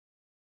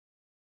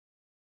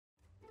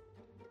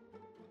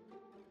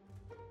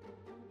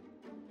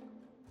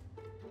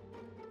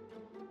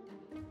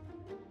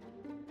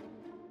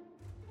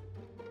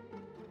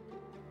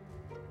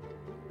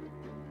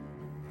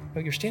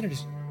No, your standard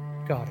is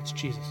God, it's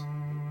Jesus.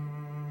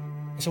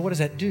 And so what does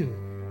that do?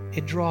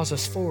 It draws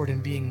us forward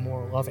in being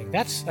more loving.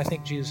 That's, I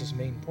think, Jesus'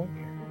 main point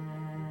here.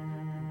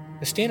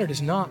 The standard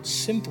is not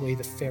simply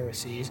the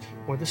Pharisees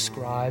or the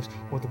scribes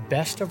or the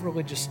best of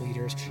religious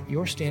leaders.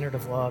 Your standard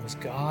of love is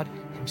God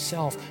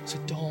himself. So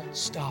don't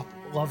stop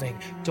loving.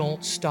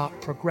 Don't stop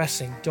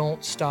progressing.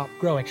 Don't stop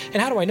growing.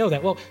 And how do I know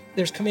that? Well,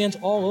 there's commands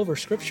all over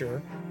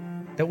Scripture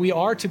that we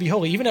are to be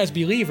holy, even as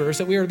believers,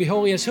 that we are to be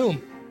holy as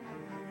whom?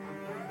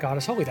 God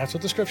is holy. That's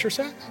what the Scripture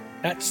says.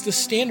 That's the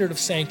standard of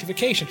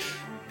sanctification.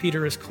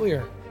 Peter is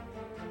clear.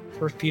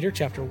 1 Peter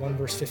chapter 1,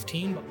 verse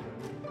 15.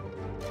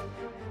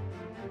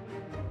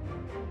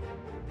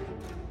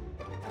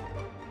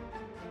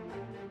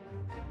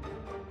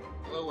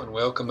 Hello and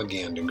welcome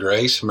again to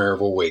Grace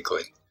Maryville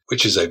Weekly,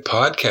 which is a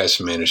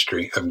podcast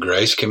ministry of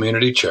Grace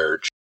Community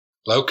Church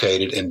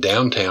located in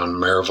downtown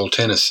Maryville,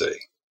 Tennessee.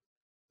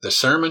 The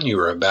sermon you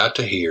are about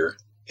to hear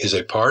is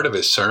a part of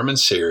a sermon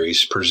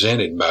series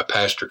presented by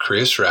Pastor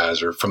Chris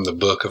Reiser from the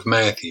book of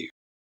Matthew.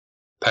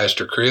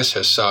 Pastor Chris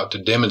has sought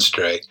to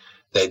demonstrate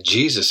that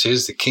Jesus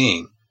is the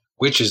King,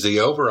 which is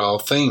the overall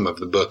theme of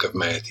the book of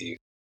Matthew.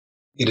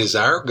 It is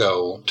our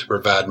goal to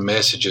provide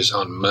messages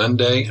on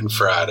Monday and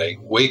Friday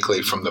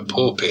weekly from the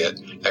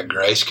pulpit at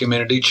Grace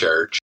Community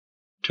Church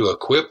to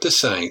equip the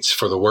saints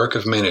for the work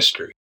of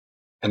ministry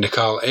and to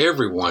call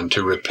everyone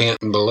to repent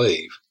and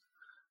believe.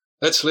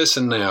 Let's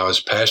listen now as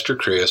Pastor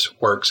Chris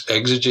works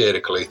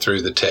exegetically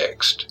through the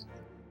text.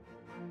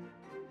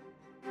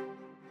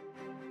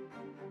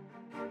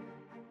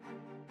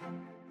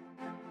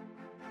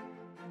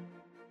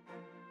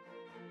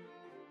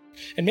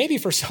 And maybe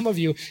for some of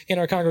you in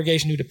our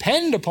congregation who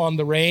depend upon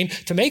the rain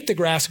to make the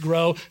grass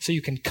grow so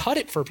you can cut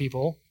it for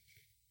people,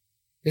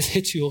 this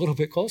hits you a little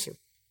bit closer.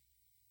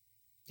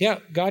 Yeah,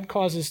 God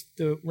causes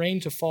the rain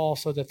to fall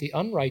so that the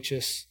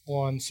unrighteous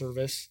lawn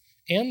service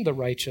and the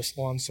righteous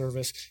lawn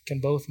service can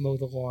both mow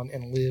the lawn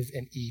and live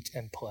and eat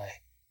and play.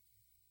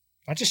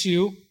 Not just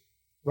you,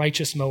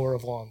 righteous mower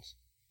of lawns,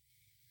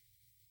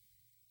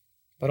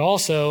 but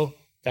also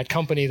that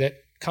company that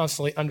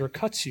constantly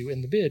undercuts you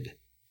in the bid.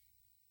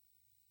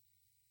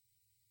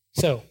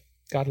 So,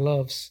 God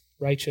loves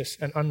righteous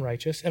and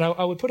unrighteous. And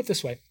I would put it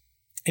this way.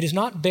 It is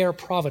not bare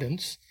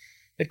providence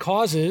that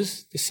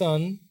causes the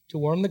sun to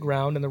warm the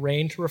ground and the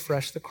rain to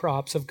refresh the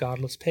crops of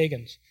godless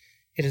pagans.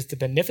 It is the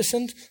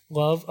beneficent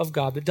love of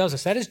God that does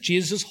this. That is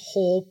Jesus'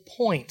 whole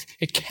point.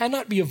 It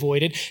cannot be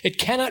avoided. It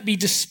cannot be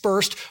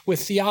dispersed with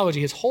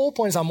theology. His whole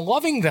point is I'm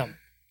loving them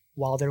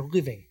while they're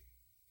living.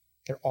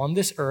 They're on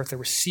this earth. They're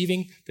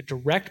receiving the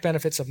direct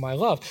benefits of my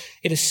love.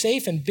 It is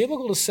safe and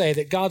biblical to say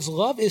that God's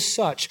love is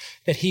such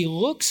that he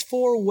looks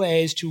for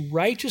ways to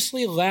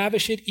righteously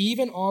lavish it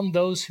even on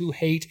those who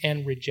hate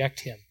and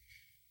reject him.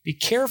 Be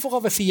careful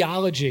of a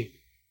theology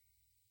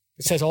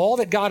that says all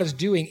that God is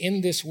doing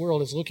in this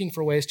world is looking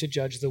for ways to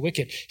judge the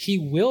wicked.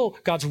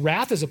 God's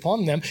wrath is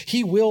upon them.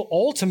 He will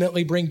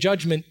ultimately bring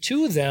judgment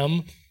to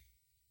them,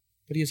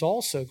 but he is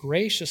also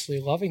graciously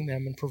loving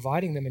them and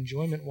providing them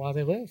enjoyment while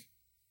they live.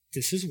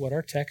 This is what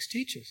our text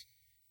teaches,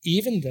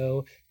 even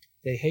though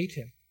they hate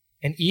him,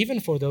 and even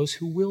for those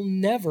who will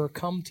never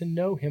come to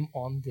know him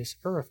on this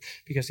earth,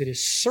 because it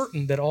is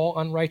certain that all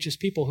unrighteous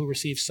people who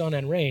receive sun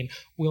and rain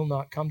will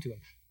not come to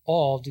him.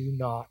 All do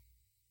not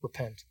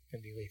repent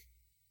and believe.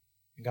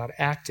 And God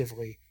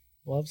actively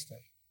loves them.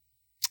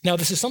 Now,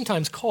 this is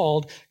sometimes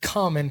called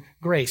common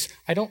grace.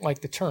 I don't like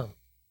the term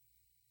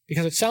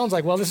because it sounds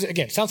like, well,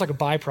 sounds like a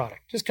byproduct.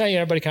 Just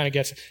everybody kind of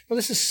gets it. Well,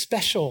 this is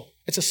special.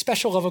 It's a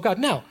special love of God.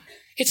 Now,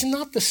 it's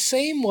not the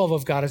same love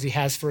of God as he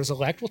has for his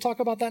elect. We'll talk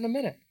about that in a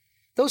minute.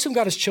 Those whom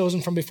God has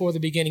chosen from before the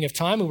beginning of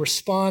time, who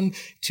respond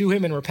to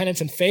him in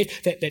repentance and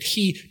faith, that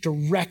he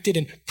directed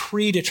and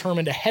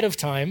predetermined ahead of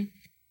time,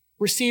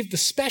 receive the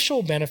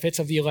special benefits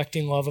of the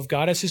electing love of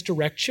God as his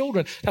direct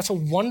children. That's a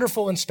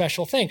wonderful and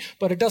special thing,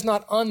 but it does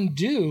not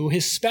undo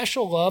his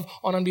special love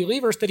on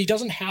unbelievers that he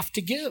doesn't have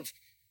to give.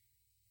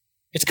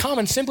 It's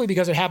common simply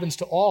because it happens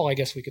to all, I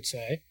guess we could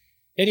say.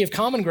 The idea of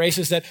common grace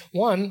is that,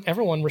 one,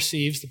 everyone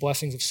receives the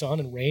blessings of sun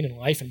and rain and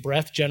life and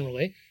breath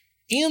generally,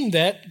 and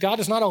that God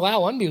does not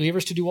allow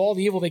unbelievers to do all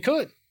the evil they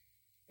could.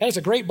 That is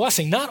a great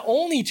blessing, not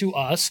only to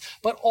us,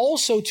 but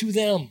also to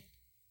them.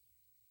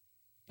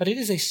 But it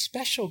is a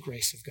special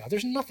grace of God.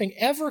 There's nothing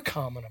ever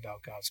common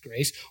about God's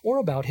grace or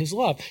about his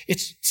love.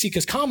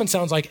 Because common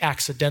sounds like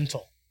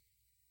accidental.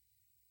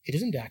 It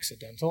isn't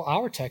accidental.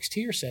 Our text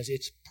here says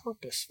it's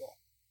purposeful.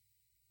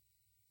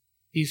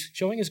 He's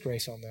showing his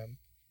grace on them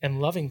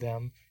and loving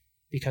them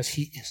because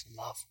he is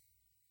love.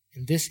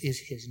 And this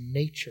is his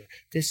nature.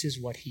 This is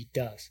what he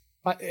does.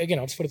 Again,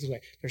 I'll just put it this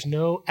way. There's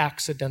no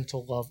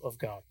accidental love of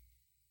God.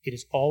 It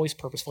is always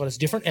purposeful. It has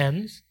different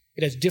ends.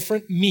 It has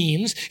different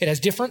means. It has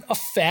different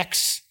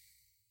effects.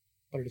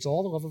 But it is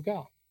all the love of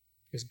God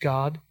because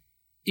God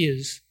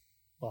is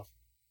love.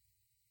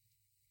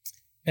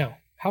 Now,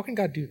 how can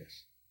God do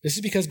this? This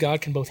is because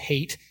God can both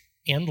hate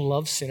and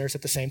love sinners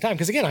at the same time.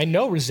 Because again, I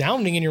know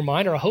resounding in your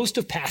mind are a host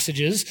of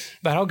passages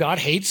about how God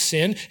hates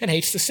sin and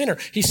hates the sinner.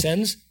 He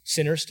sends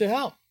sinners to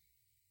hell.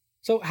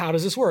 So how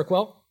does this work?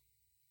 Well,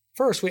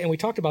 first, and we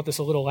talked about this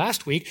a little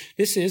last week,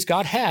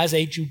 God has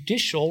a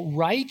judicial,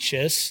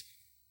 righteous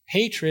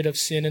hatred of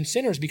sin and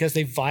sinners because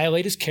they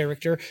violate his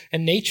character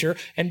and nature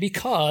and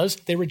because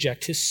they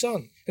reject his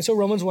Son. And so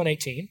Romans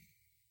 1:18,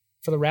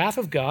 for the wrath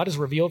of God is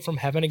revealed from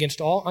heaven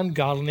against all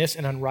ungodliness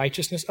and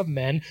unrighteousness of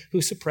men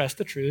who suppress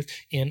the truth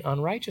in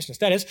unrighteousness.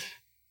 That is,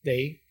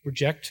 they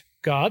reject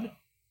God,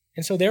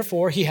 and so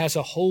therefore he has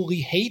a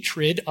holy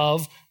hatred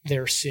of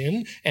their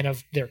sin and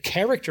of their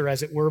character,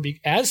 as it were,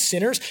 as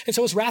sinners, and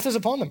so his wrath is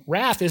upon them.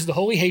 Wrath is the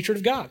holy hatred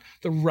of God,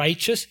 the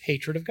righteous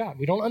hatred of God.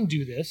 We don't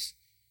undo this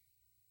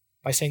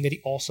by saying that he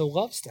also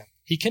loves them.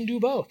 He can do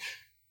both.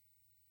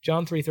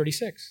 John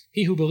 3:36,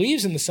 he who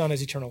believes in the Son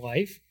has eternal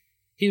life.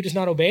 He who does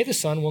not obey the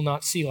Son will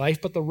not see life,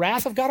 but the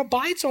wrath of God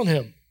abides on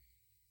him.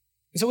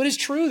 And so it is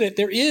true that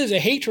there is a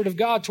hatred of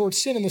God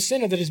towards sin and the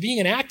sinner that is being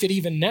enacted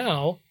even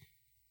now.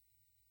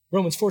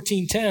 Romans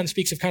 14:10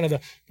 speaks of kind of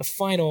the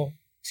final,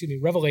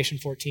 Revelation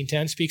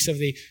 14:10 speaks of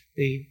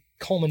the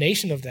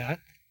culmination of that.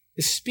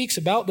 This speaks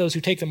about those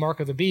who take the mark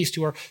of the beast,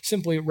 who are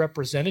simply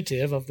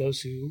representative of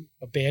those who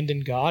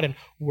abandon God and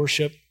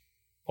worship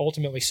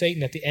ultimately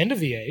Satan at the end of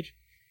the age.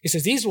 He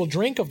says, these will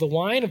drink of the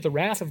wine of the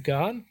wrath of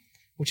God,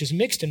 which is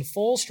mixed in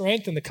full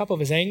strength in the cup of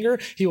his anger.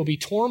 He will be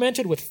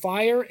tormented with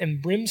fire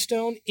and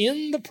brimstone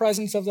in the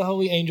presence of the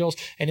holy angels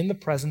and in the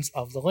presence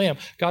of the Lamb.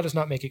 God does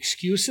not make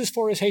excuses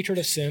for his hatred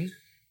of sin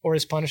or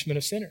his punishment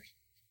of sinners.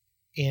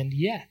 And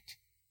yet,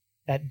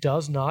 that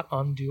does not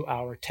undo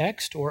our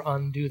text or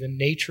undo the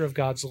nature of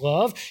God's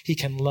love. He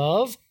can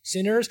love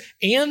sinners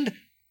and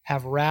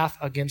have wrath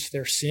against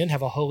their sin,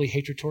 have a holy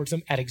hatred towards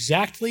them at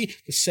exactly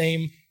the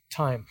same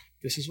time.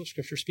 This is what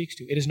Scripture speaks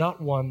to. It is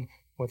not one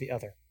or the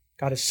other.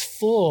 God is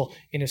full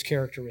in his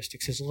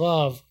characteristics. His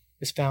love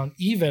is found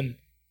even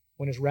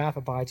when his wrath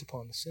abides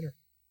upon the sinner.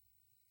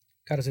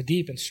 God has a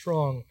deep and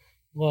strong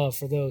love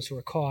for those who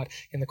are caught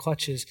in the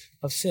clutches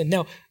of sin.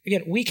 Now,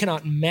 again, we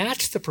cannot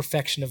match the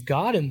perfection of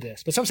God in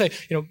this, but some say,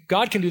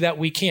 God can do that,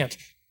 we can't.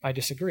 I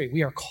disagree.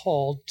 We are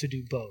called to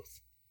do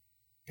both.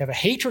 To have a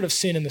hatred of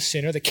sin in the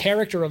sinner, the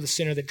character of the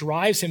sinner that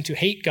drives him to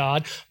hate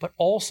God, but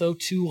also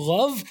to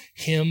love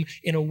him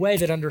in a way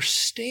that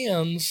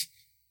understands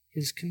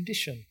his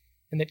condition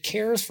and that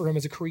cares for him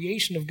as a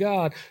creation of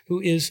God who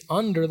is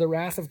under the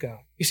wrath of God.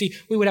 You see,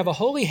 we would have a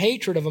holy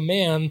hatred of a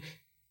man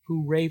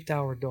who raped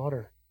our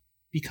daughter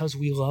because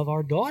we love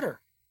our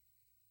daughter.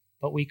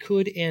 But we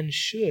could and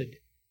should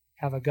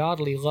have a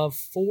godly love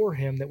for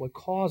him that would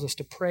cause us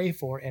to pray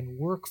for and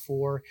work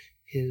for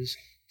his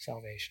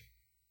salvation.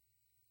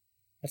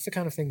 That's the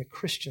kind of thing that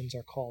Christians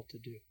are called to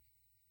do.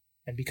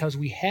 And because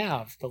we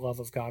have the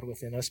love of God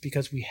within us,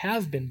 because we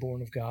have been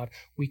born of God,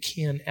 we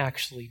can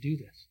actually do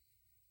this.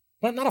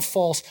 Not a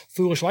false,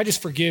 foolish, I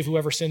just forgive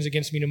whoever sins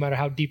against me no matter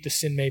how deep the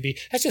sin may be.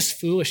 That's just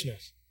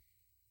foolishness.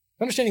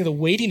 Understanding the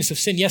weightiness of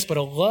sin, yes, but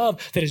a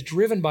love that is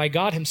driven by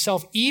God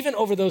himself, even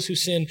over those who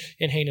sin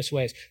in heinous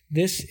ways.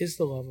 This is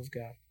the love of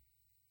God.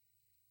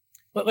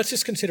 Let's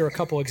just consider a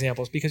couple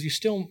examples because you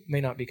still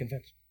may not be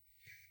convinced.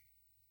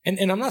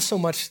 And I'm not so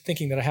much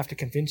thinking that I have to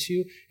convince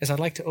you as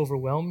I'd like to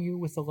overwhelm you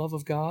with the love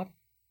of God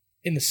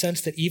in the sense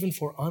that even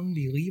for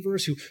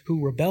unbelievers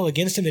who rebel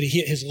against him, that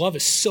his love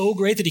is so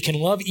great that he can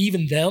love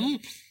even them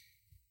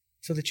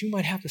so that you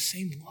might have the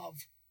same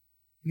love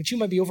and that you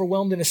might be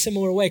overwhelmed in a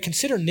similar way.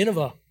 Consider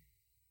Nineveh,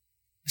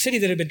 a city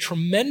that had been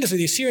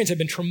the Assyrians had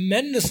been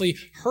tremendously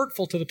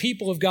hurtful to the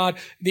people of God,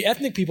 the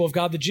ethnic people of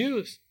God, the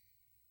Jews.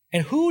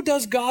 And who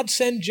does God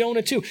send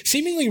Jonah to?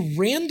 Seemingly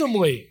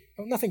randomly.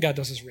 Well, nothing God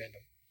does is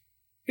random.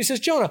 He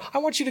says, Jonah, I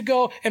want you to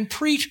go and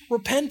preach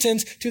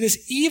repentance to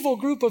this evil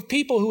group of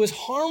people who is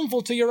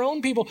harmful to your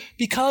own people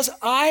because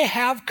I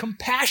have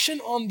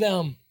compassion on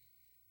them.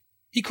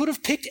 He could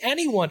have picked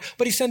anyone,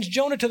 but he sends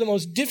Jonah to the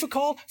most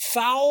difficult,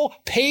 foul,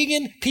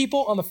 pagan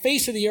people on the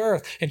face of the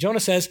earth. And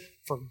Jonah says,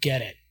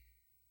 forget it.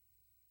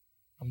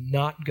 I'm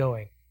not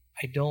going.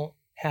 I don't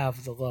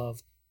have the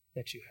love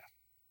that you have.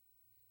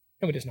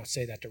 And he does not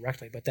say that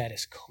directly, but that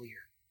is clear.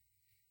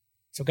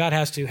 So God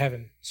has to have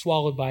him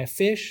swallowed by a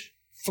fish,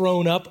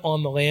 thrown up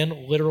on the land,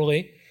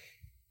 literally,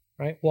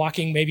 right?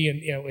 Walking maybe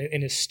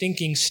in his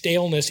stinking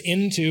staleness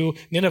into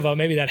Nineveh.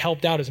 Maybe that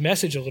helped out his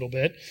message a little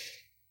bit.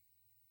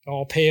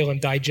 All pale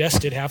and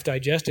half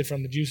digested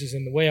from the juices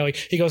in the whale.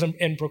 He goes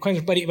and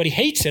proclaims, but he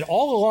hates it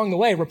all along the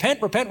way.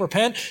 Repent, repent,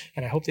 repent.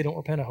 And I hope they don't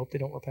repent. I hope they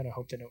don't repent. I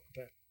hope they don't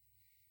repent.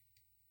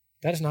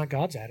 That is not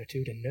God's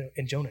attitude,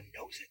 and Jonah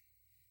knows it.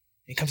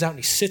 He comes out and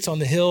he sits on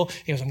the hill.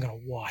 He goes, I'm going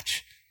to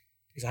watch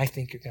because I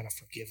think you're going to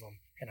forgive them,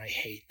 and I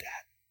hate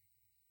that.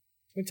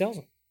 So he tells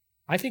him,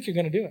 I think you're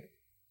going to do it.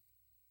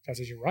 God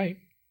says, you're right.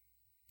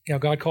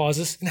 God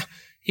causes. Now,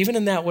 even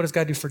in that, what does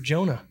God do for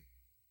Jonah?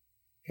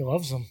 He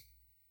loves him.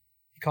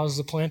 He causes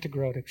the plant to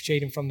grow to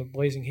shade him from the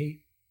blazing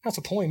heat. That's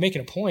the point,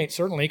 making a point.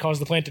 Certainly, he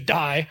causes the plant to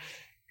die.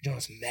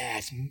 Jonah's mad.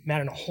 It's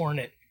mad in a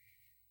hornet.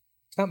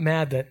 It's not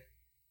mad that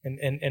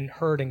and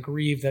hurt and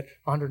grieved that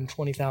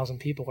 120,000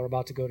 people are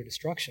about to go to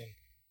destruction.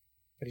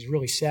 But he's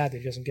really sad that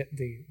he doesn't get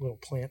the little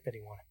plant that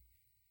he wanted.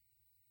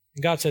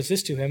 And God says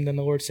this to him, then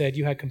the Lord said,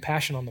 you had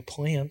compassion on the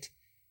plant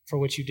for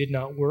which you did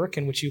not work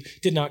and which you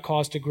did not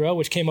cause to grow,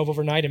 which came up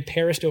overnight and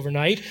perished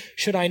overnight.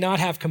 Should I not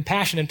have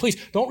compassion? And please,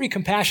 don't read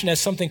compassion as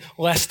something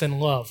less than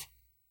love.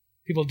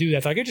 People do that.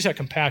 It's like, I just had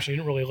compassion. You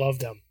didn't really love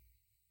them.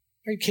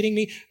 Are you kidding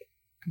me?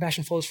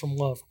 Compassion flows from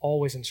love,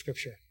 always in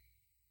Scripture.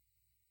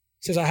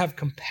 It says, I have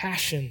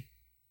compassion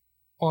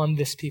on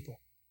this people.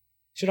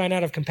 Should I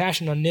not have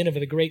compassion on Nineveh,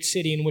 the great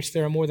city in which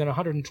there are more than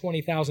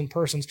 120,000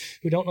 persons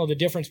who don't know the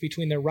difference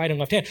between their right and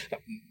left hand?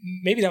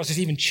 Maybe that was just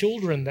even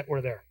children that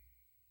were there.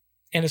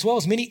 And as well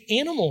as many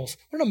animals.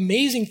 What an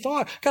amazing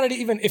thought. God,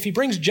 even if he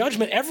brings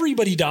judgment,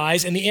 everybody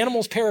dies and the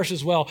animals perish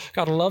as well.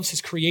 God loves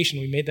his creation.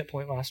 We made that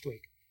point last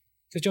week.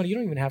 He says, Jonah, you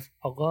don't even have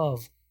a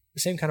love, the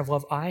same kind of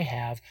love I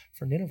have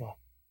for Nineveh.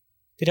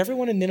 Did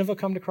everyone in Nineveh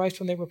come to Christ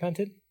when they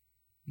repented?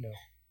 No.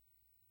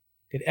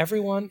 Did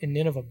everyone in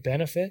Nineveh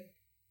benefit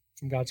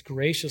from God's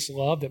gracious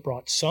love that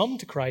brought some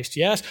to Christ?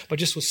 Yes, but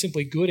just was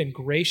simply good and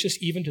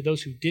gracious even to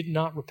those who did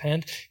not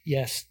repent?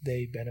 Yes,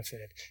 they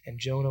benefited. And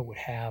Jonah would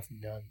have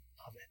none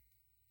of it.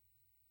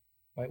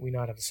 Might we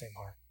not have the same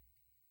heart?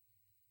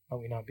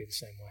 Might we not be the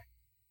same way?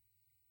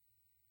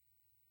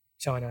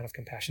 Shall I not have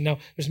compassion? Now,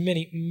 there's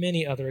many,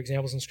 many other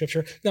examples in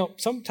Scripture. Now,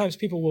 sometimes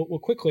people will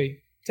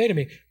quickly say to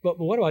me, but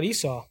what about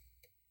Esau?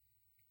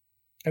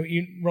 I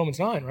mean, Romans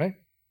 9, right?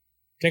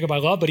 Jacob I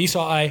love, but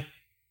Esau I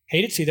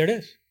hated. See, there it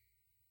is.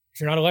 If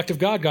you're not elect of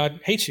God,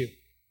 God hates you.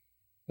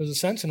 There's a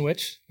sense in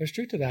which there's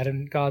truth to that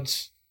in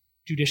God's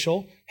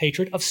judicial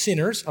hatred of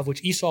sinners, of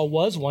which Esau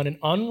was one, an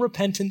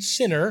unrepentant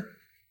sinner.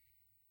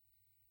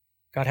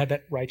 God had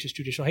that righteous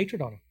judicial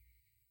hatred on him.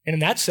 And in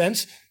that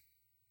sense,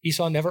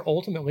 Esau never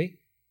ultimately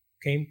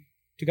came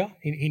to God.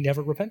 He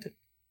never repented.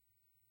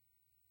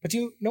 But do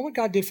you know what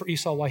God did for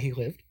Esau while he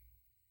lived?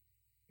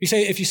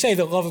 If you say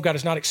the love of God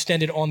is not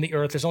extended on the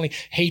earth, there's only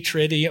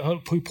hatred, he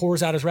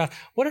pours out his wrath.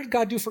 What did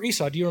God do for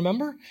Esau? Do you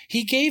remember?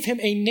 He gave him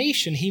a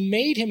nation. He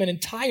made him an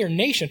entire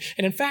nation.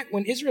 And in fact,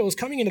 when Israel was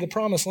coming into the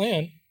promised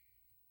land,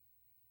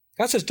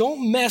 God says,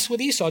 don't mess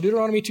with Esau,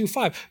 Deuteronomy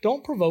 2:5.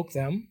 Don't provoke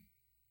them.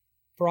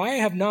 For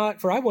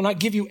I will not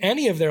give you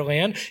any of their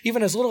land,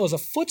 even as little as a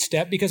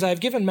footstep, because I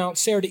have given Mount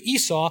Seir to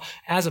Esau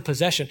as a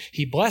possession.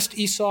 He blessed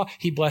Esau.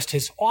 He blessed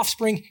his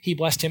offspring. He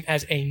blessed him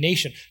as a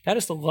nation. That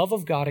is the love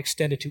of God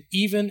extended to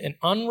even an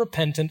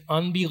unrepentant,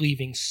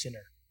 unbelieving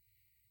sinner.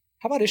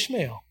 How about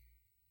Ishmael?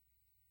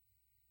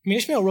 I mean,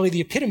 Ishmael really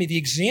the epitome, the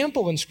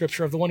example in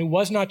Scripture of the one who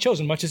was not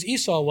chosen, much as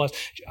Esau was.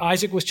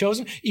 Isaac was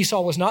chosen.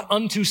 Esau was not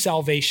unto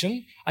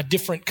salvation, a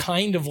different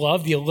kind of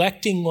love, the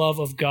electing love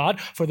of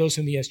God for those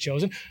whom he has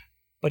chosen.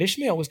 But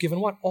Ishmael was given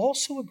what?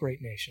 Also a great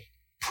nation,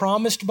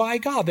 promised by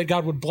God, that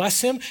God would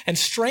bless him and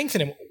strengthen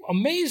him.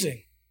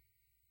 Amazing.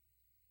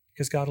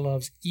 Because God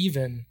loves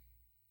even,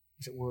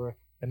 as it were,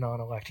 the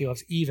non-elect. He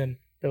loves even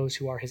those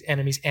who are his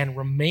enemies and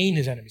remain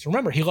his enemies.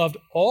 Remember, he loved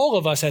all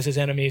of us as his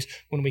enemies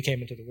when we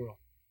came into the world.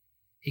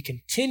 He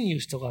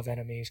continues to love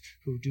enemies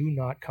who do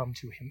not come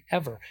to him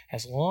ever.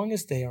 As long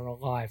as they are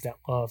alive, that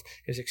love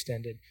is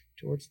extended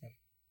towards them.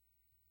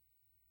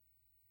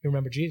 You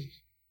remember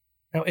Jesus.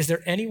 Now, is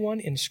there anyone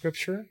in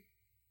Scripture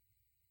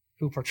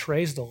who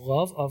portrays the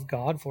love of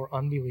God for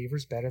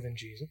unbelievers better than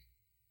Jesus?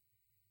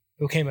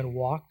 Who came and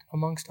walked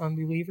amongst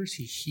unbelievers?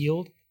 He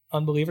healed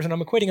unbelievers. And I'm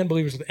equating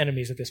unbelievers with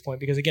enemies at this point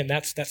because, again,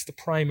 that's the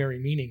primary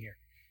meaning here.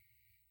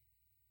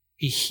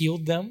 He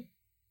healed them.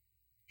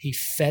 He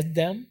fed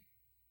them.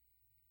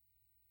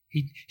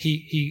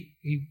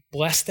 He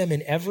blessed them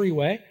in every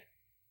way.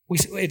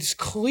 It's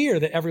clear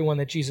that everyone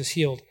that Jesus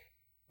healed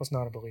was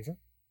not a believer.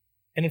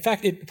 And in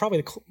fact,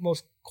 probably the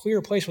most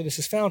clear place where this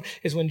is found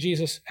is when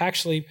Jesus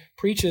actually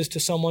preaches to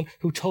someone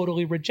who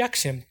totally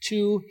rejects him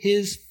to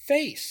his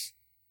face.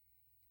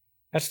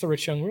 That's the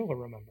rich young ruler,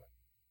 remember.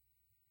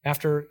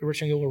 After the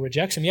rich young ruler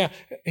rejects him,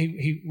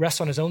 he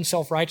rests on his own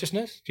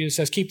self-righteousness. Jesus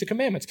says, keep the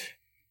commandments. The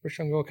rich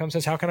young ruler comes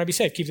and says, how can I be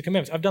saved? Keep the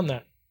commandments. I've done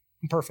that.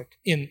 I'm perfect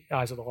in the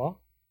eyes of the law.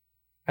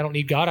 I don't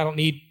need God. I don't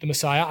need the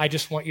Messiah. I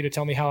just want you to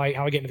tell me how I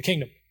get into the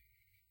kingdom.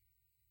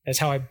 That's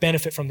how I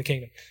benefit from the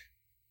kingdom.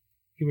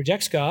 He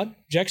rejects God,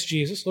 rejects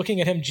Jesus. Looking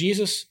at him,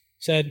 Jesus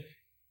said,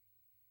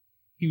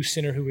 you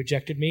sinner who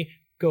rejected me,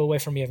 go away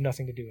from me, have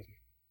nothing to do with me.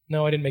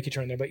 No, I didn't make you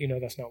turn there, but you know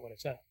that's not what it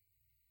says.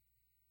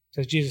 It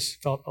says Jesus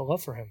felt a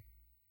love for him.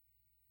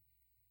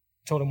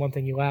 He told him one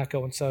thing you lack,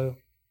 go and sell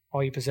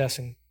all you possess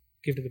and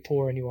give to the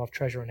poor, and you will have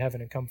treasure in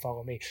heaven, and come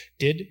follow me.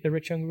 Did the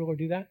rich young ruler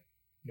do that?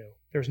 No.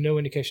 There's no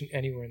indication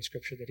anywhere in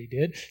Scripture that he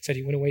did. It said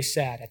he went away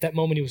sad. At that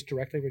moment, he was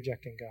directly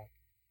rejecting God.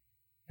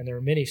 And there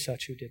are many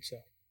such who did so.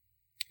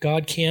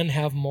 God can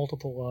have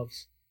multiple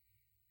loves.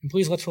 And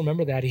please let's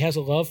remember that. He has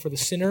a love for the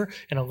sinner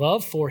and a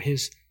love for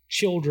his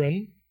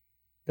children,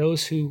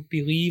 those who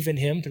believe in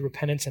him through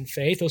repentance and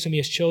faith, those whom he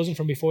has chosen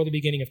from before the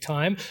beginning of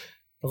time.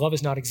 The love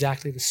is not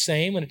exactly the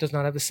same, and it does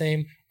not have the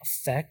same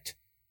effect,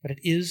 but it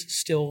is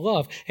still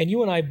love. And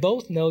you and I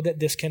both know that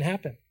this can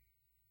happen.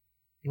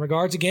 In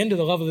regards, again, to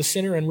the love of the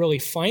sinner, and really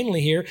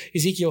finally here,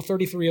 Ezekiel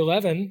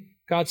 33:11,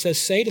 God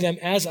says, say to them,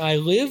 as I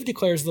live,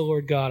 declares the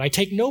Lord God, I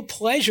take no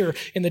pleasure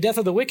in the death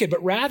of the wicked,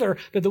 but rather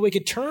that the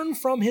wicked turn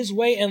from his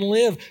way and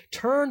live.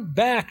 Turn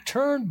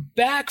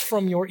back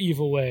from your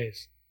evil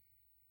ways.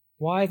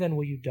 Why then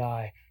will you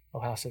die,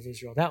 O house of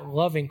Israel? That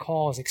loving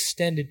call is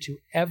extended to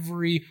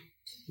every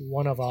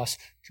one of us,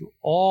 to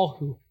all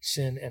who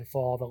sin and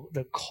fall.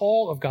 The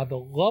call of God, the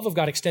love of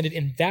God extended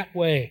in that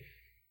way,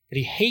 that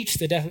he hates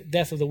the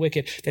death of the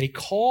wicked, that he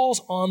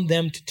calls on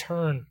them to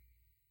turn.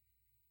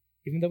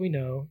 Even though we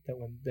know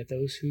that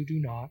those who do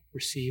not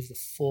receive the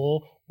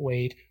full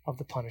weight of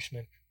the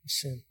punishment of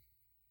sin.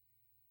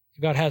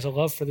 God has a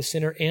love for the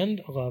sinner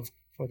and a love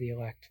for the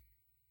elect.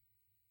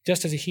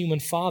 Just as a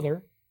human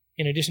father,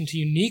 in addition to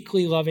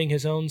uniquely loving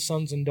his own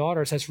sons and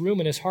daughters, has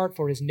room in his heart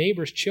for his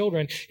neighbor's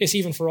children, yes,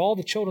 even for all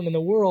the children in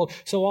the world,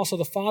 so also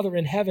the Father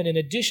in heaven, in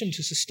addition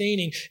to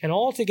sustaining an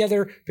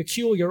altogether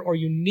peculiar or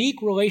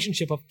unique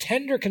relationship of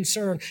tender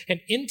concern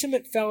and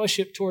intimate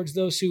fellowship towards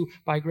those who,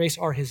 by grace,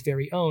 are his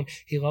very own,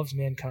 he loves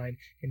mankind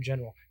in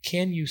general.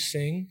 Can you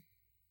sing,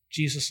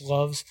 Jesus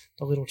loves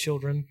the little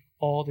children,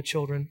 all the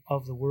children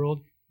of the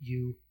world?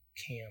 You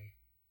can,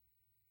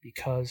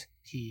 because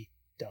he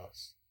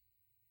does.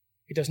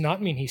 It does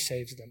not mean he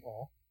saves them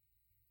all,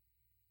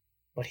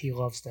 but he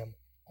loves them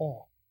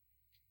all.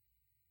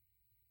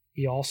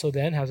 He also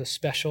then has a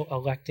special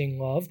electing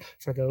love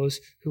for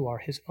those who are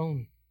his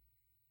own.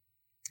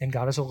 And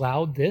God has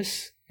allowed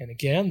this, and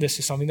again, this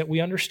is something that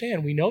we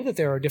understand. We know that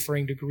there are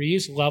differing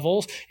degrees,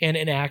 levels, and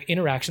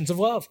interactions of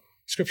love.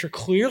 Scripture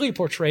clearly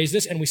portrays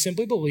this, and we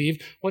simply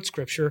believe what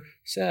Scripture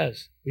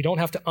says. We don't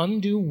have to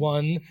undo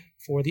one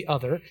for the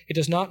other. It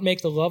does not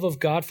make the love of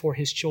God for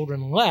his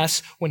children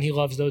less when he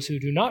loves those who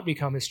do not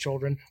become his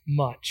children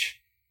much,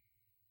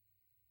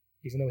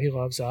 even though he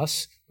loves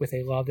us with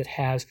a love that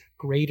has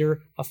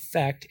greater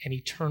effect and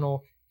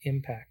eternal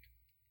impact.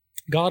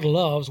 God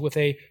loves with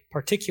a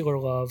particular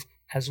love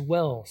as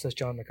well, says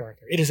John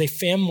MacArthur. It is a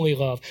family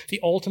love,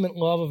 the ultimate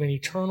love of an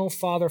eternal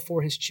father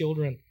for his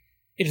children.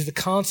 It is the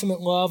consummate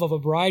love of a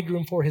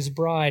bridegroom for his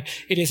bride.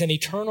 It is an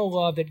eternal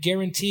love that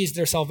guarantees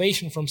their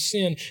salvation from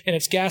sin and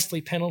its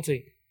ghastly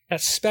penalty.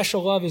 That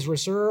special love is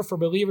reserved for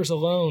believers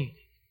alone.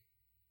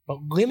 But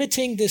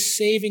limiting this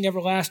saving,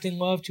 everlasting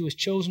love to his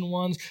chosen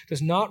ones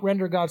does not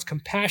render God's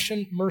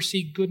compassion,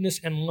 mercy, goodness,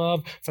 and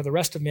love for the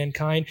rest of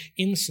mankind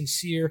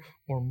insincere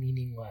or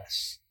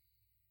meaningless.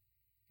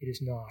 It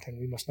is not, and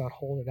we must not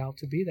hold it out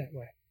to be that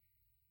way.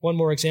 One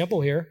more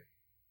example here.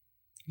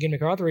 Again,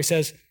 MacArthur, he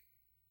says,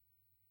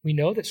 we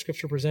know that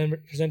Scripture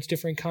presents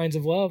different kinds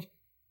of love.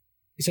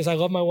 He says, I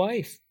love my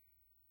wife.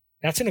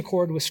 That's in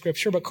accord with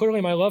Scripture, but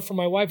clearly my love for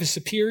my wife is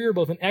superior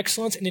both in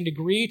excellence and in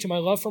degree to my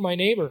love for my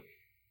neighbor.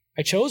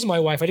 I chose my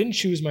wife. I didn't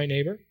choose my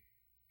neighbor.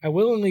 I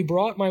willingly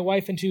brought my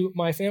wife into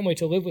my family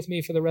to live with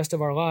me for the rest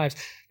of our lives.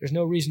 There's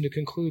no reason to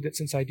conclude that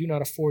since I do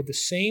not afford the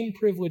same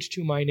privilege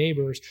to my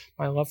neighbors,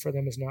 my love for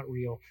them is not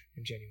real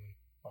and genuine.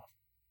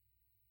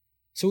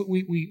 So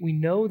we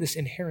know this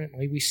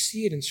inherently. We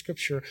see it in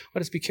Scripture.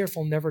 Let us be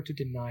careful never to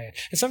deny it.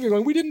 And some of you are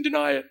going, we didn't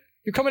deny it.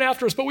 You're coming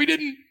after us, but we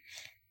didn't.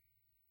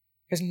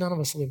 Because none of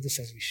us live this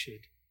as we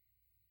should.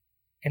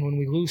 And when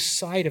we lose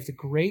sight of the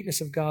greatness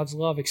of God's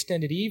love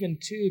extended even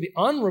to the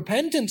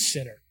unrepentant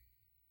sinner,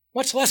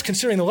 much less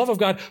considering the love of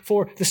God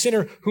for the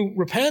sinner who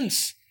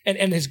repents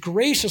and his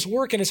gracious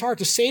work in his heart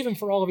to save him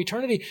for all of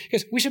eternity,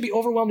 because we should be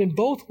overwhelmed in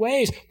both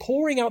ways,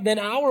 pouring out then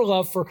our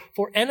love for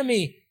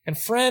enemy and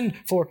friend,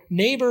 for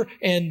neighbor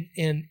and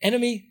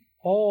enemy,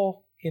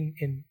 all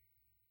in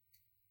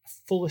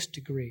fullest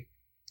degree,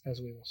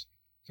 as we will see.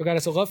 So God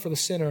has a love for the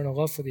sinner and a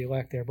love for the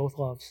elect. They are both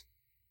loves.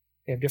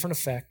 They have different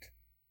effect.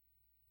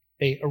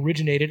 They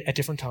originated at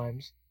different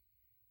times,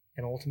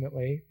 and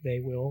ultimately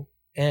they will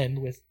end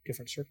with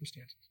different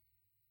circumstances.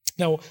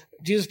 Now,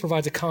 Jesus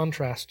provides a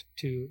contrast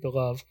to the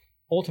love,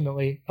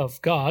 ultimately,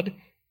 of God,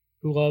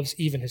 who loves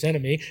even his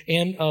enemy,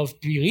 and of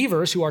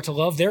believers who are to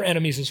love their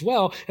enemies as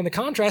well. And the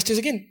contrast is,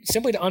 again,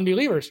 simply to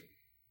unbelievers.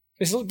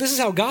 This is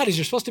how God is.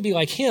 You're supposed to be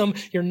like him.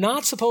 You're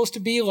not supposed to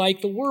be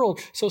like the world.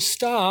 So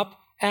stop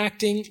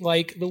acting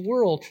like the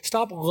world.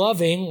 Stop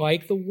loving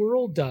like the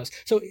world does.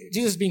 So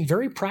Jesus is being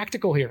very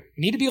practical here.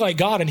 You need to be like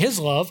God in his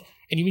love,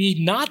 and you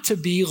need not to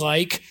be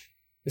like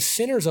the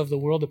sinners of the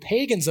world, the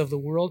pagans of the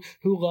world,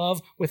 who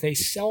love with a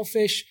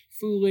selfish,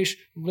 foolish,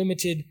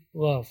 limited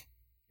love.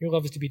 Your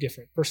love is to be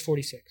different. Verse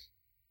 46.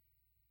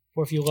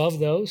 For if you love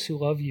those who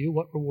love you,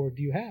 what reward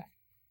do you have?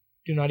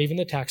 Do not even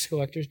the tax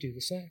collectors do the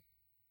same?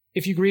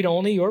 If you greet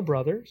only your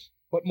brothers,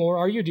 what more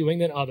are you doing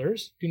than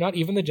others? Do not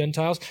even the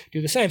Gentiles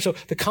do the same? So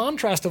the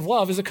contrast of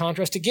love is a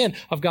contrast, again,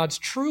 of God's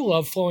true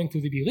love flowing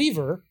through the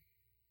believer,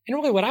 and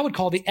really what I would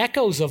call the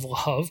echoes of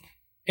love,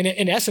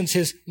 in essence,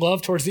 his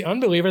love towards the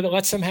unbeliever that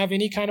lets him have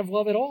any kind of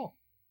love at all.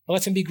 That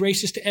lets him be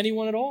gracious to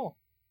anyone at all.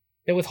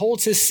 That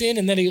withholds his sin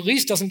and that he at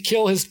least doesn't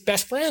kill his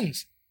best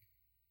friends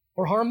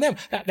or harm them.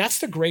 That's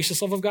the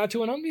gracious love of God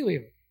to an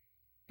unbeliever.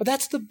 But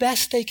that's the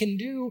best they can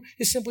do,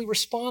 is simply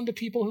respond to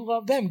people who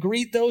love them.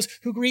 Greet those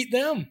who greet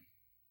them.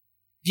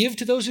 Give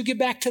to those who give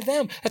back to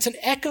them. That's an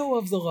echo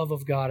of the love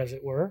of God, as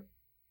it were.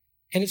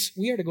 And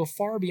we are to go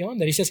far beyond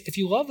that. He says, if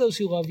you love those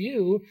who love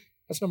you,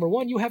 that's number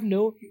one,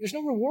 there's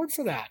no reward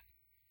for that.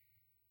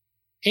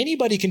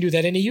 Anybody can do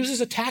that. And he uses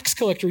a tax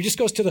collector. He just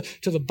goes to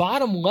the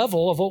bottom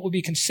level of what would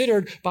be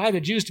considered by the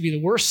Jews to be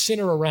the worst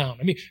sinner around.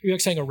 I mean, it'd be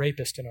like saying a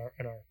rapist in our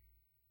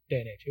day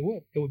and age. It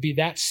would. It would be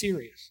that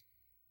serious.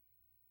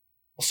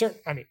 Well,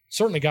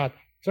 certainly God,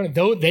 certainly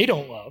though they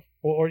don't love,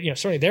 or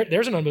certainly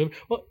there's an unbeliever.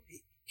 Well,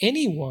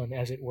 anyone,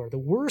 as it were, the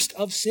worst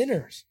of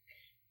sinners,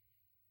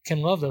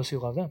 can love those who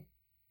love them,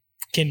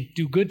 can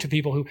do good to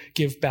people who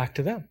give back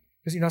to them.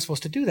 Because you're not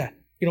supposed to do that.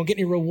 You don't get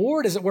any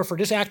reward, as it were, for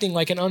just acting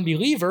like an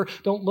unbeliever.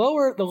 Don't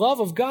lower the love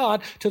of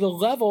God to the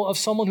level of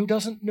someone who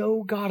doesn't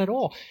know God at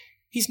all.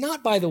 He's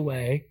not, by the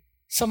way,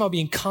 somehow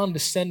being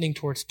condescending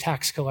towards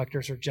tax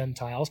collectors or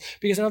Gentiles,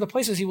 because in other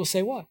places he will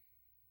say what?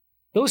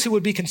 Those who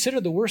would be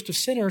considered the worst of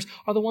sinners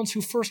are the ones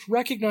who first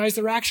recognize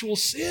their actual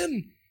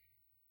sin.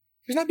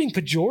 He's not being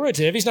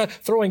pejorative. He's not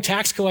throwing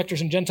tax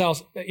collectors and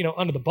Gentiles,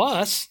 under the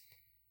bus.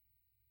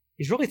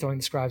 He's really throwing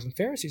the scribes and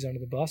Pharisees under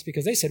the bus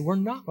because they said, we're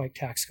not like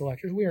tax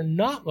collectors. We are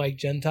not like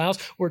Gentiles.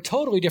 We're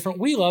totally different.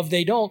 We love,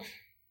 they don't.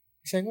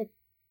 He's saying, look,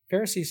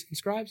 Pharisees and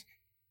scribes,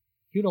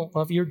 you don't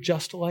love. You're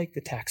just like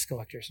the tax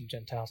collectors and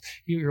Gentiles.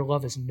 Your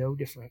love is no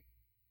different.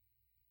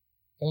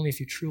 Only if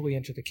you truly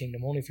enter the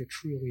kingdom, only if you're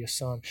truly a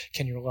son,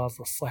 can your love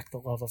reflect the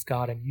love of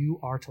God, and you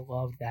are to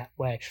love that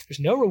way. There's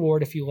no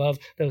reward if you love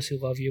those who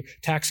love you.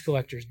 Tax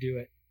collectors do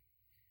it.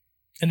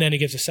 And then he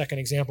gives a second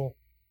example,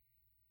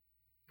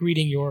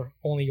 greeting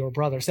only your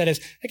brothers. That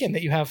is, again,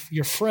 that you have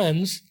your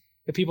friends,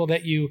 the people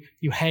that you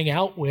hang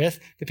out with,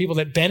 the people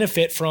that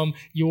benefit from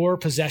your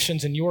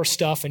possessions and your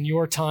stuff and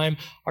your time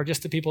are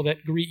just the people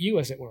that greet you,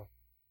 as it were.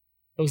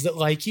 Those that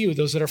like you,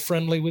 those that are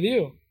friendly with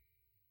you.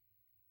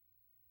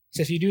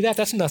 So if you do that,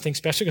 that's nothing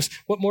special, because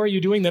what more are you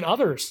doing than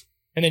others?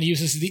 And then he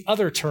uses the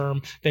other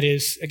term that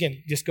is,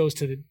 again, just goes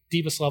to the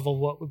deepest level of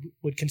what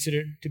would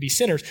consider to be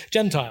sinners,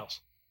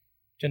 Gentiles.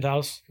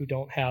 Gentiles who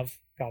don't have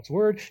God's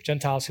word,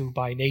 Gentiles who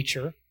by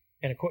nature,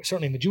 and of course,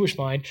 certainly in the Jewish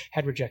mind,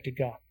 had rejected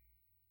God.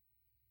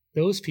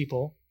 Those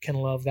people can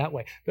love that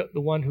way.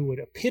 The one who would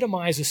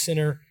epitomize a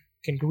sinner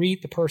can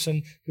greet the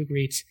person who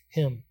greets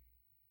him.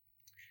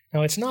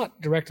 Now, it's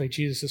not directly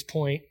Jesus'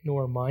 point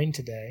nor mine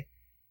today,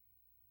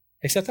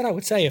 except that I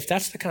would say if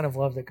that's the kind of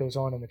love that goes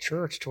on in the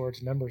church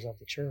towards members of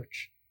the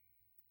church,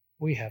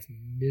 we have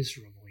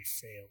miserably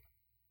failed.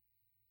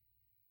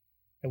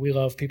 And we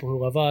love people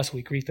who love us.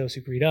 We greet those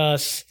who greet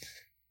us.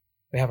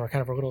 We have our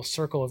kind of our little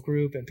circle of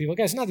group and people.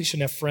 Guys, not that you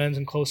shouldn't have friends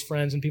and close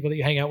friends and people that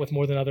you hang out with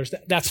more than others.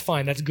 That's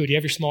fine. That's good. You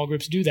have your small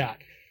groups. Do that.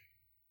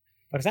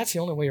 But if that's the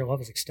only way your love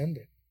is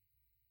extended,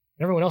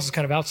 and everyone else is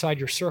kind of outside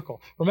your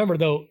circle. Remember,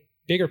 though,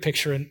 bigger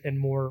picture and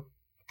more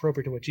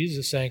appropriate to what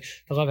Jesus is saying,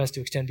 the love has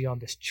to extend beyond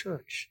this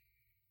church.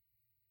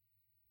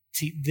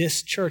 See,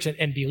 this church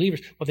and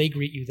believers, well, they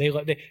greet you.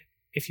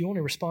 If you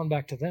only respond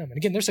back to them. And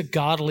again, there's a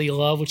godly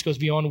love which goes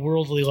beyond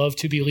worldly love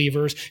to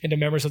believers and to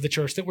members of the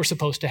church that we're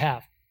supposed to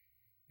have.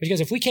 Because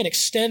if we can't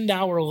extend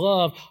our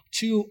love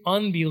to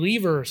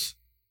unbelievers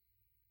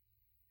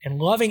and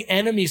loving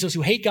enemies, those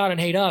who hate God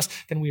and hate us,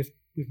 then we've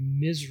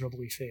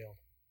miserably failed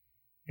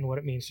in what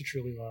it means to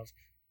truly love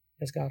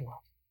as God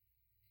loves.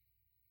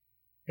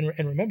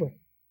 And remember,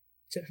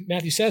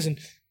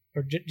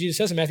 Jesus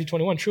says in Matthew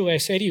 21, truly I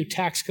say to you,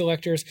 tax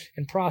collectors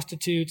and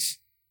prostitutes,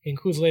 he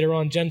includes later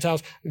on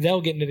Gentiles,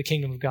 they'll get into the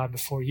kingdom of God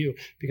before you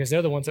because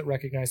they're the ones that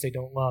recognize they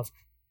don't love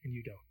and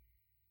you don't.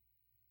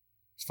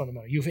 It's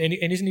fundamental. And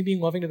isn't he being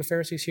loving to the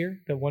Pharisees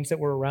here, the ones that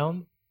were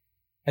around?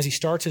 As he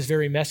starts his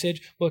very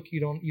message, look, you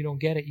don't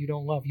get it. You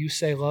don't love. You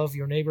say love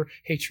your neighbor,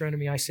 hate your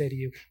enemy. I say to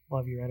you,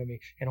 love your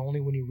enemy. And only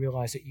when you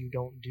realize that you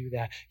don't do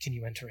that can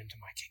you enter into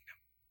my kingdom.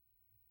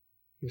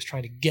 He was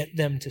trying to get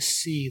them to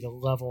see the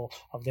level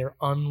of their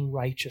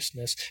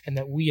unrighteousness and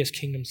that we as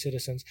kingdom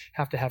citizens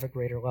have to have a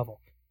greater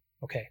level.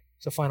 Okay,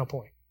 so final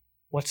point.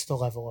 What's the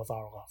level of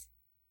our love?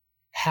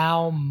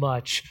 How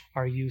much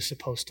are you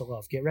supposed to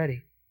love? Get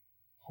ready.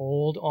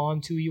 Hold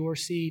on to your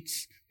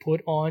seats.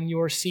 Put on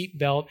your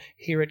seatbelt.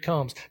 Here it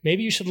comes.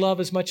 Maybe you should love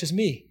as much as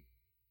me.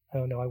 I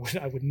don't know.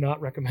 I would not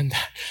recommend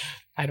that.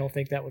 I don't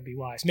think that would be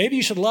wise. Maybe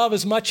you should love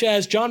as much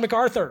as John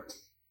MacArthur.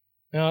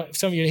 Now,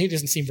 some of you, he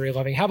doesn't seem very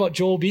loving. How about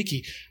Joel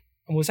Beakey?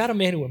 And was that a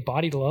man who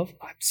embodied love?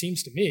 It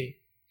seems to me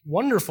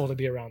wonderful to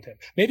be around him.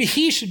 Maybe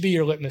he should be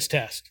your litmus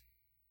test.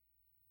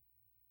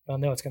 Well,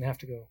 no, it's going to have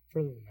to go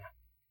further than that.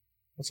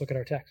 Let's look at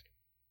our text.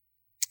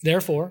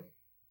 Therefore,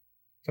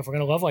 if we're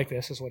going to love like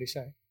this, is what he's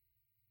saying,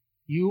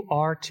 you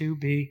are to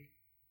be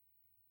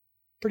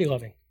pretty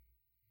loving.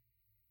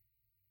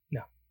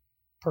 No,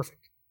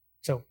 perfect.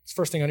 So it's the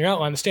first thing on your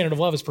outline. The standard of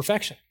love is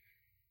perfection.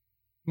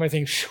 You might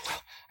think,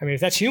 if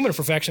that's human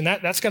perfection,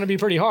 that's going to be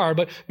pretty hard,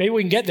 but maybe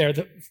we can get there.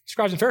 The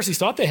scribes and Pharisees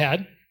thought they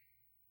had.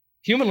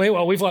 Humanly,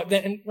 well,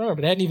 and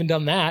remember, they hadn't even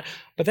done that.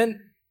 But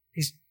then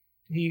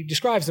he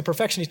describes the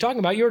perfection he's talking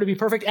about. You are to be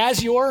perfect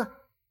as your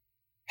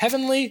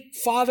heavenly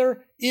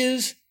Father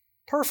is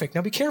perfect.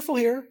 Now be careful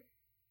here.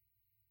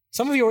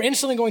 Some of you are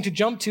instantly going to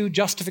jump to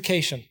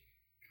justification.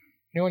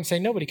 You're going to say,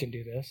 nobody can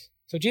do this.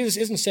 So Jesus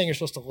isn't saying you're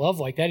supposed to love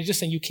like that. He's just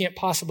saying you can't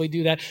possibly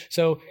do that,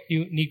 so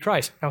you need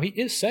Christ. Now, he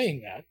is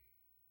saying that,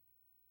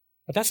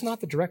 but that's not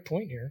the direct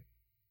point here.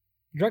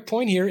 The direct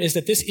point here is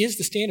that this is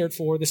the standard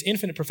for this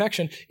infinite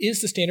perfection,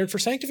 is the standard for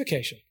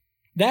sanctification.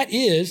 That's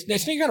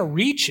not you're going to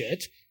reach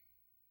it.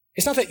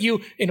 It's not that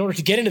you, in order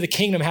to get into the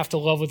kingdom, have to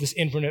love with this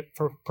infinite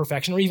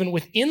perfection, or even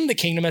within the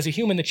kingdom as a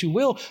human that you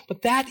will,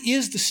 but that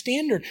is the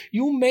standard.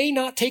 You may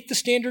not take the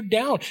standard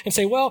down and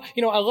say, well,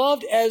 I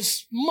loved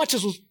as much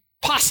as was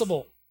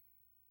possible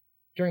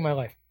during my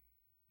life.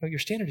 No, your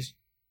standard is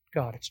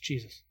God. It's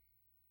Jesus.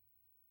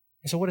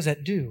 And so what does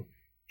that do?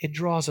 It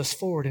draws us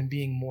forward in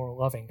being more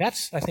loving.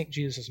 That's, I think,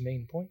 Jesus'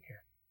 main point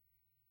here.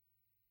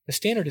 The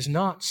standard is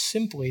not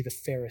simply the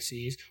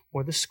Pharisees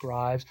or the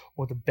scribes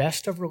or the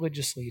best of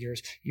religious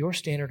leaders. Your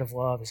standard of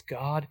love is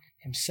God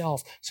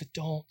himself. So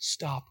don't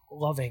stop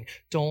loving.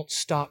 Don't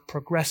stop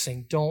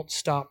progressing. Don't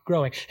stop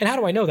growing. And how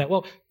do I know that?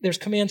 Well, there's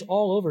commands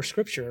all over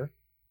Scripture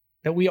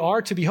that we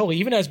are to be holy,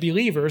 even as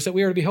believers, that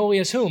we are to be holy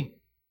as whom?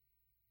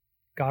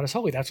 God is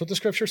holy. That's what the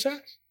Scripture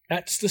says.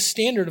 That's the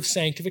standard of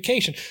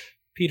sanctification.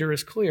 Peter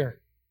is clear.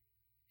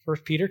 1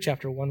 Peter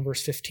chapter 1,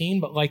 verse 15,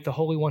 but like the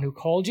Holy One who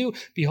called you,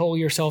 be holy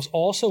yourselves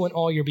also in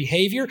all your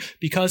behavior,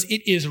 because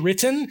it is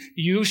written,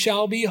 you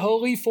shall be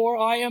holy, for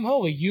I am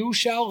holy. You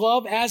shall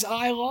love as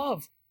I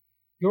love.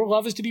 Your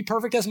love is to be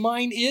perfect as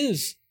mine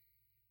is.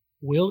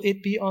 Will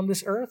it be on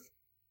this earth?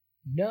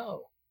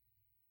 No.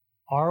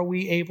 Are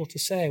we able to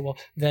say, well,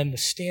 then the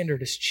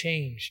standard is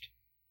changed?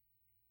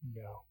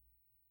 No.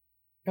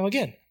 Now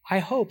again, I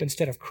hope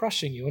instead of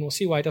crushing you, and we'll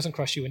see why it doesn't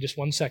crush you in just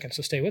 1 second,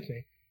 so stay with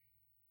me,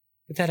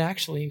 that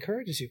actually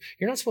encourages you.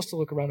 You're not supposed to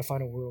look around to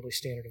find a worldly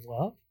standard of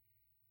love.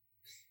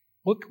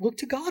 Look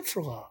to God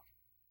for love.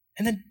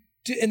 And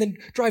then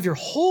drive your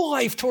whole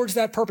life towards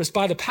that purpose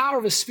by the power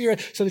of his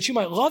Spirit so that you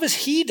might love as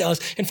he does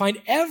and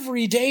find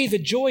every day the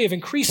joy of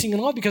increasing in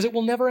love, because it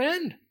will never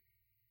end.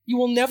 You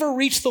will never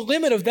reach the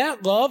limit of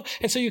that love,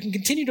 and so you can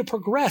continue to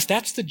progress.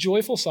 That's the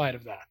joyful side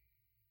of that.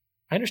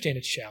 I understand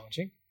it's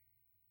challenging.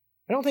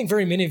 I don't think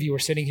very many of you are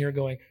sitting here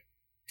going,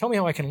 tell me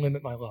how I can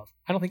limit my love.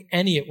 I don't think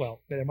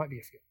there might be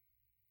a few.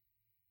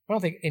 I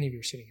don't think any of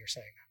you are sitting here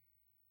saying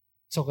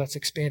that. So let's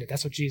expand it.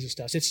 That's what Jesus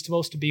does. It's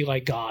supposed to be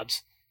like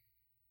God's.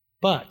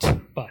 But,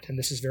 and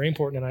this is very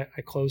important, and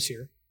I close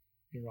here.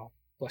 You're all,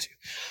 bless you.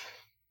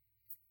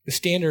 The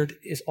standard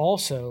is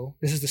also,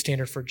 this is the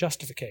standard for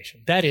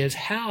justification. That is,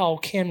 how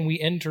can we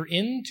enter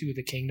into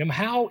the kingdom?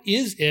 How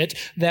is it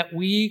that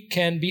we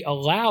can be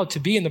allowed to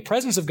be in the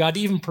presence of God, to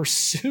even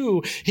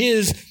pursue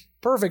his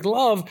perfect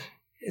love?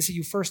 Is that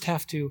you first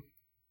have to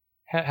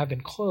have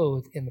been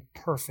clothed in the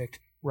perfect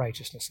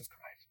righteousness of Christ.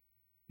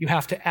 You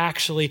have to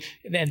actually,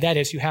 and that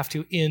is, you have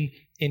to,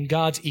 in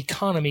God's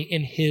economy,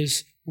 in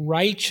his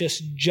righteous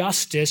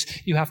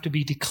justice, you have to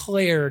be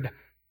declared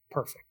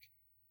perfect.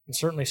 And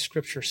certainly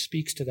Scripture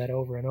speaks to that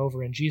over and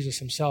over, and Jesus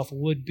himself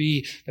would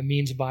be the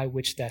means by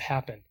which that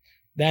happened.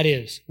 That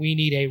is, we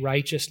need a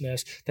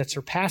righteousness that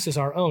surpasses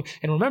our own.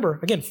 And remember,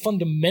 again,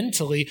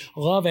 fundamentally,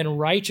 love and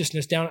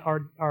righteousness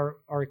are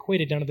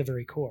equated down to the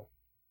very core.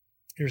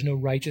 There's no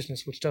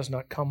righteousness which does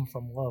not come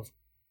from love.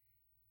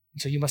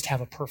 And so you must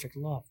have a perfect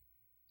love.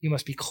 You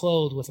must be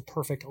clothed with a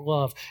perfect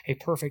love, a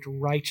perfect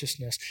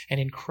righteousness, and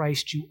in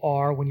Christ you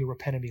are when you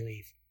repent and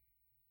believe.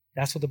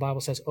 That's what the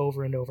Bible says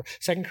over and over.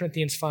 2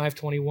 Corinthians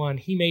 5:21,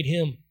 he made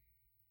him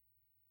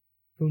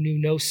who knew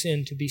no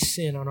sin to be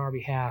sin on our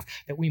behalf,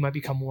 that we might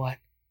become what?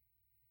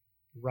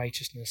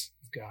 Righteousness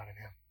of God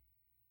in him.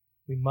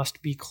 We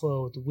must be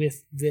clothed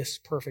with this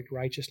perfect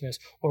righteousness,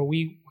 or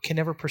we can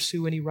never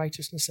pursue any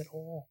righteousness at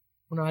all.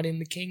 We're not in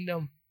the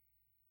kingdom.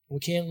 We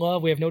can't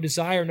love. We have no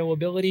desire, no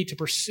ability to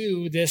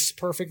pursue this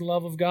perfect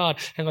love of God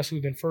unless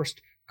we've been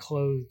first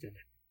clothed in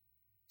it.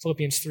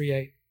 Philippians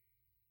 3:8.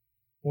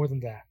 More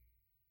than that.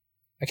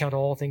 I count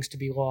all things to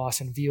be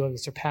loss in view of the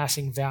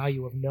surpassing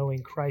value of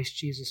knowing Christ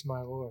Jesus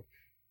my Lord,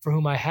 for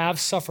whom I have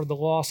suffered the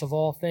loss of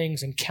all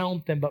things and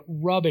count them but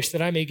rubbish,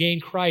 that I may gain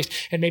Christ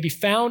and may be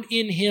found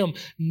in him,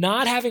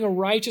 not having a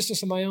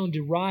righteousness of my own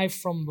derived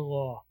from the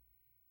law,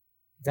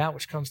 that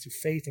which comes through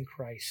faith in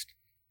Christ,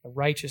 the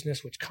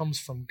righteousness which comes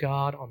from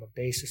God on the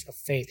basis of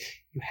faith.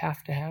 You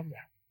have to have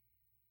that.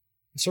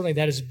 And certainly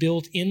that is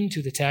built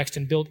into the text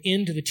and built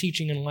into the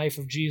teaching and life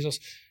of Jesus,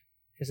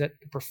 is that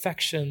the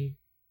perfection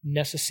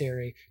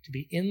necessary to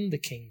be in the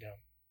kingdom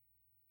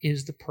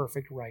is the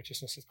perfect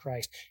righteousness of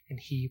Christ, and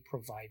he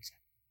provides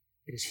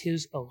it. It is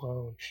his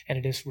alone, and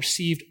it is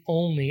received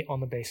only on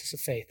the basis of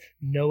faith.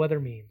 No other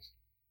means.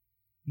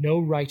 No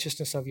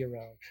righteousness of your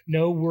own.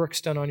 No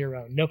works done on your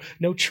own.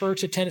 No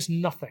church attendance,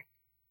 nothing.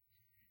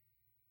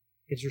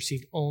 It is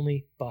received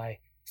only by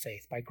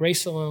faith, by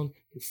grace alone,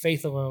 through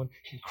faith alone,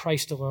 in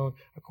Christ alone,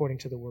 according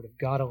to the word of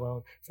God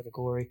alone, for the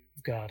glory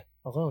of God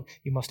alone.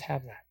 You must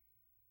have that.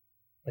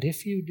 But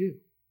if you do,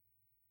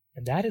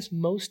 and that is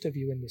most of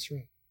you in this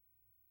room,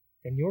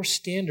 then your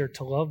standard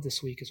to love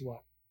this week is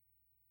what?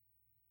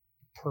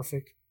 The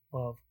perfect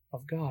love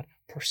of God.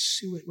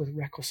 Pursue it with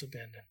reckless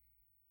abandon.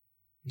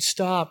 And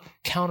stop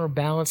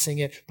counterbalancing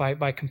it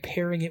by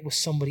comparing it with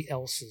somebody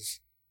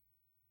else's.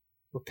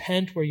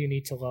 Repent where you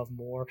need to love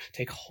more.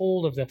 Take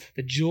hold of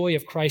the joy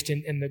of Christ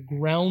and the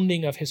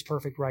grounding of his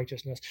perfect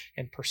righteousness,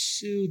 and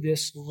pursue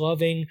this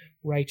loving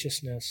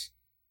righteousness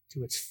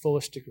to its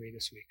fullest degree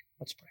this week.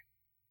 Let's pray.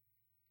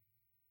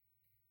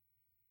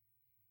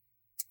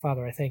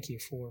 Father, I thank you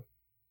for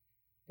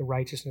the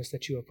righteousness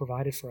that you have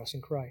provided for us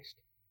in Christ.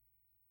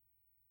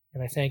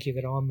 And I thank you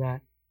that on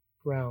that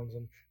grounds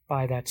and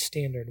by that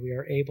standard, we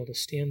are able to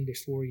stand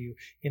before you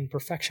in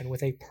perfection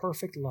with a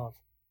perfect love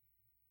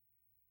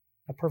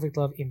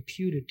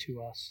imputed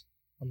to us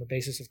on the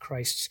basis of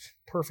Christ's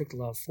perfect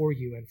love for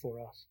you and for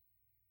us.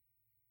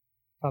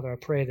 Father, I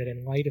pray that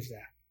in light of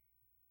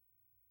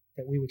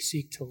that we would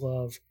seek to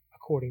love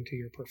according to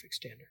your perfect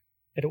standard,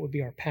 that it would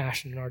be our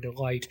passion and our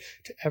delight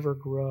to ever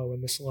grow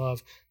in this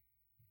love,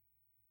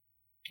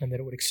 and that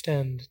it would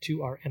extend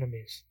to our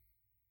enemies,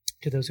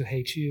 to those who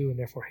hate you and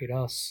therefore hate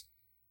us.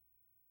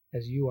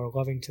 As you are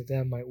loving to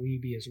them, might we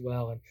be as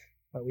well, and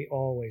might we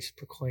always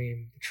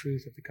proclaim the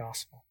truth of the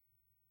gospel,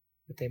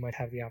 that they might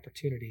have the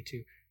opportunity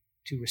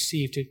to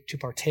receive, to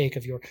partake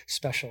of your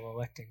special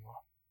electing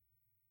love,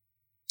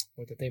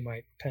 or that they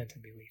might repent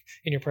and believe.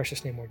 In your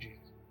precious name, Lord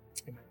Jesus.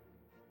 Amen.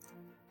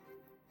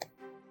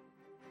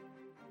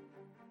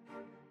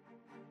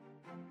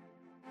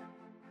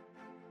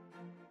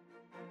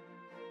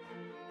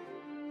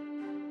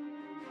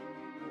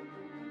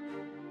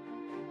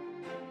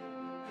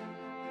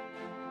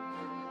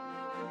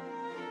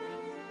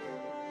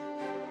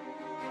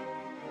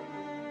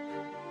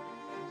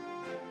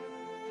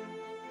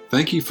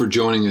 Thank you for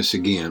joining us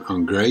again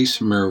on Grace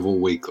Maryville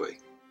Weekly.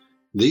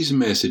 These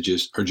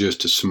messages are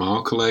just a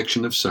small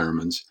collection of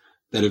sermons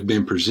that have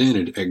been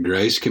presented at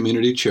Grace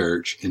Community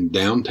Church in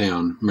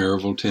downtown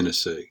Maryville,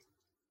 Tennessee.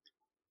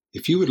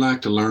 If you would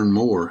like to learn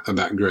more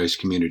about Grace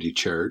Community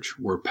Church,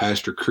 where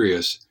Pastor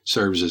Chris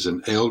serves as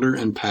an elder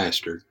and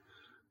pastor,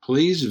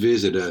 please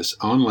visit us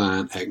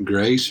online at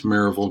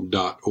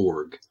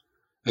gracemaryville.org.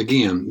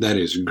 Again, that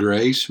is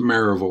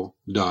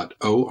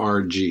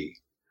gracemaryville.org.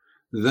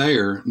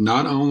 There,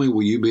 not only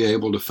will you be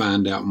able to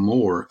find out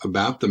more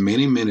about the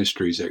many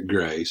ministries at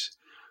Grace,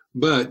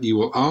 but you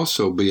will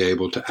also be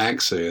able to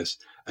access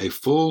a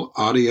full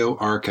audio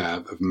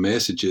archive of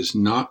messages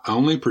not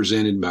only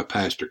presented by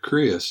Pastor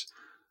Chris,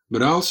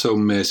 but also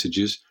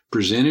messages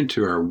presented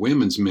to our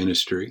women's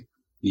ministry,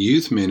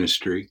 youth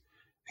ministry,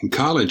 and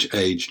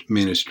college-aged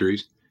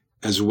ministries,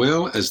 as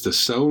well as the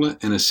Sola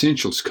and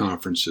Essentials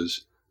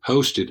conferences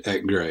hosted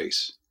at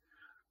Grace.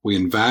 We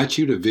invite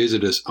you to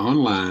visit us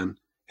online,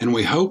 and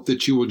we hope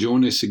that you will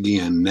join us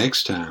again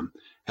next time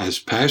as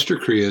Pastor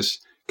Chris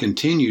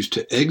continues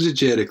to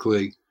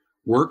exegetically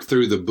work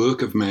through the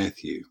book of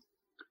Matthew.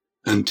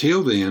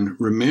 Until then,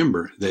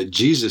 remember that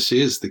Jesus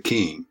is the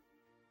King,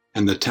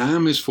 and the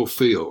time is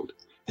fulfilled,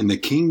 and the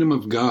kingdom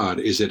of God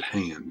is at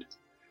hand.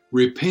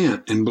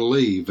 Repent and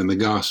believe in the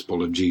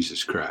gospel of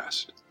Jesus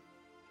Christ.